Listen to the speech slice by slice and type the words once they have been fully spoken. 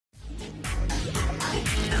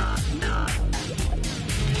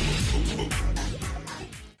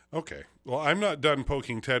Okay. Well, I'm not done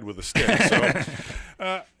poking Ted with a stick.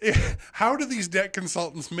 So, how do these debt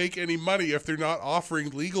consultants make any money if they're not offering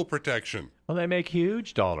legal protection? Well, they make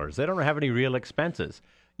huge dollars. They don't have any real expenses.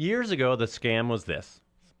 Years ago, the scam was this.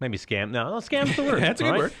 Maybe scam. No, scam's the word. That's a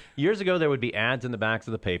good word. Years ago, there would be ads in the backs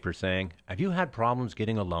of the paper saying, have you had problems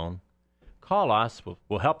getting a loan? Call us.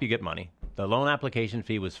 We'll help you get money. The loan application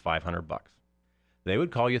fee was $500. They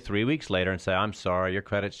would call you 3 weeks later and say, I'm sorry, your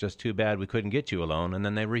credit's just too bad. We couldn't get you a loan. And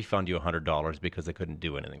then they refund you $100 because they couldn't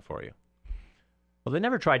do anything for you. Well, they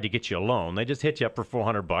never tried to get you a loan. They just hit you up for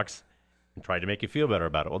 $400 and tried to make you feel better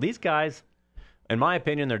about it. Well, these guys, in my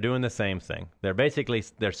opinion, they're doing the same thing.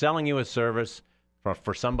 They're selling you a service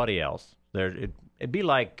for somebody else. It'd be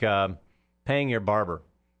like paying your barber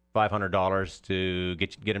 $500 to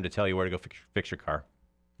get him to tell you where to go fix your car.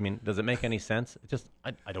 I mean, does it make any sense?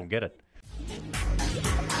 I don't get it.